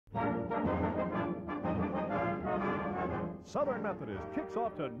Southern Methodist kicks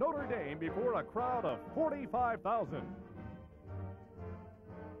off to Notre Dame before a crowd of 45,000.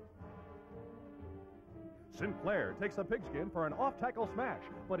 Sinclair takes the pigskin for an off-tackle smash,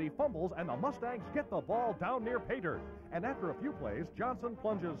 but he fumbles and the Mustangs get the ball down near pay dirt. And after a few plays, Johnson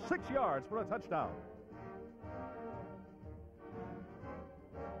plunges 6 yards for a touchdown.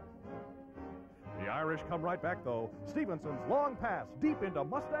 The Irish come right back, though. Stevenson's long pass deep into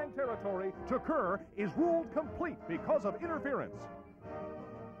Mustang territory to Kerr is ruled complete because of interference.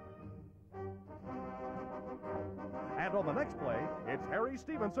 And on the next play, it's Harry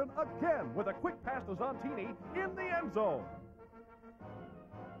Stevenson again with a quick pass to Zontini in the end zone.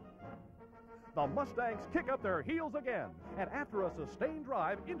 The Mustangs kick up their heels again, and after a sustained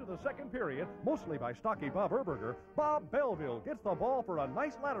drive into the second period, mostly by stocky Bob Erberger, Bob Belleville gets the ball for a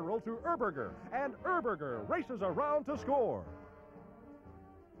nice lateral to Erberger, and Erberger races around to score.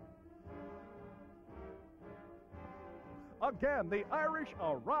 Again, the Irish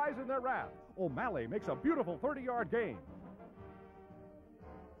arise in their wrath. O'Malley makes a beautiful 30-yard gain.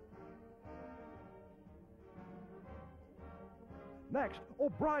 Next,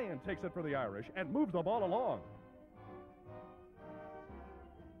 O'Brien takes it for the Irish and moves the ball along.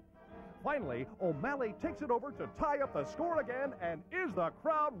 Finally, O'Malley takes it over to tie up the score again, and is the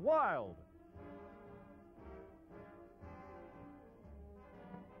crowd wild?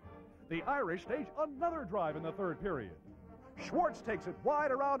 The Irish stage another drive in the third period. Schwartz takes it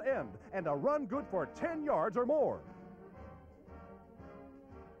wide around end, and a run good for 10 yards or more.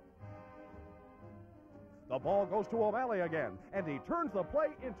 The ball goes to O'Malley again, and he turns the play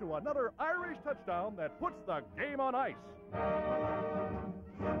into another Irish touchdown that puts the game on ice.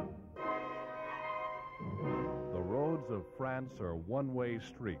 The roads of France are one-way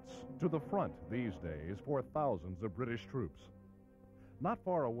streets, to the front these days for thousands of British troops. Not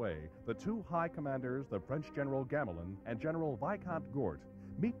far away, the two high commanders, the French General Gamelin and General Viscount Gort,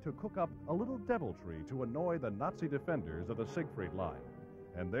 meet to cook up a little deviltry to annoy the Nazi defenders of the Siegfried Line.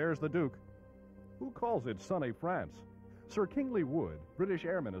 And there's the Duke. Who calls it sunny France? Sir Kingsley Wood, British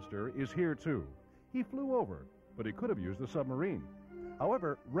Air Minister, is here too. He flew over, but he could have used a submarine.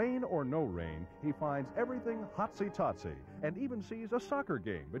 However, rain or no rain, he finds everything hotsy-totsy and even sees a soccer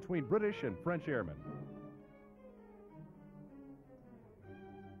game between British and French airmen.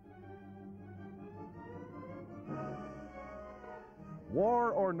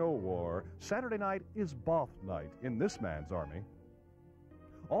 War or no war, Saturday night is Bath night in this man's army.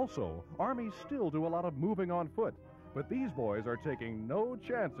 Also, armies still do a lot of moving on foot, but these boys are taking no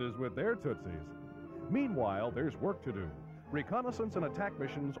chances with their tootsies. Meanwhile, there's work to do. Reconnaissance and attack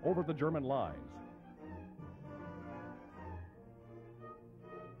missions over the German lines.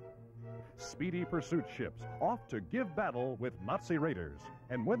 Speedy pursuit ships off to give battle with Nazi raiders.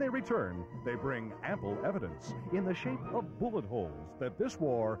 And when they return, they bring ample evidence in the shape of bullet holes that this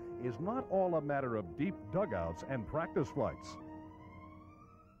war is not all a matter of deep dugouts and practice flights.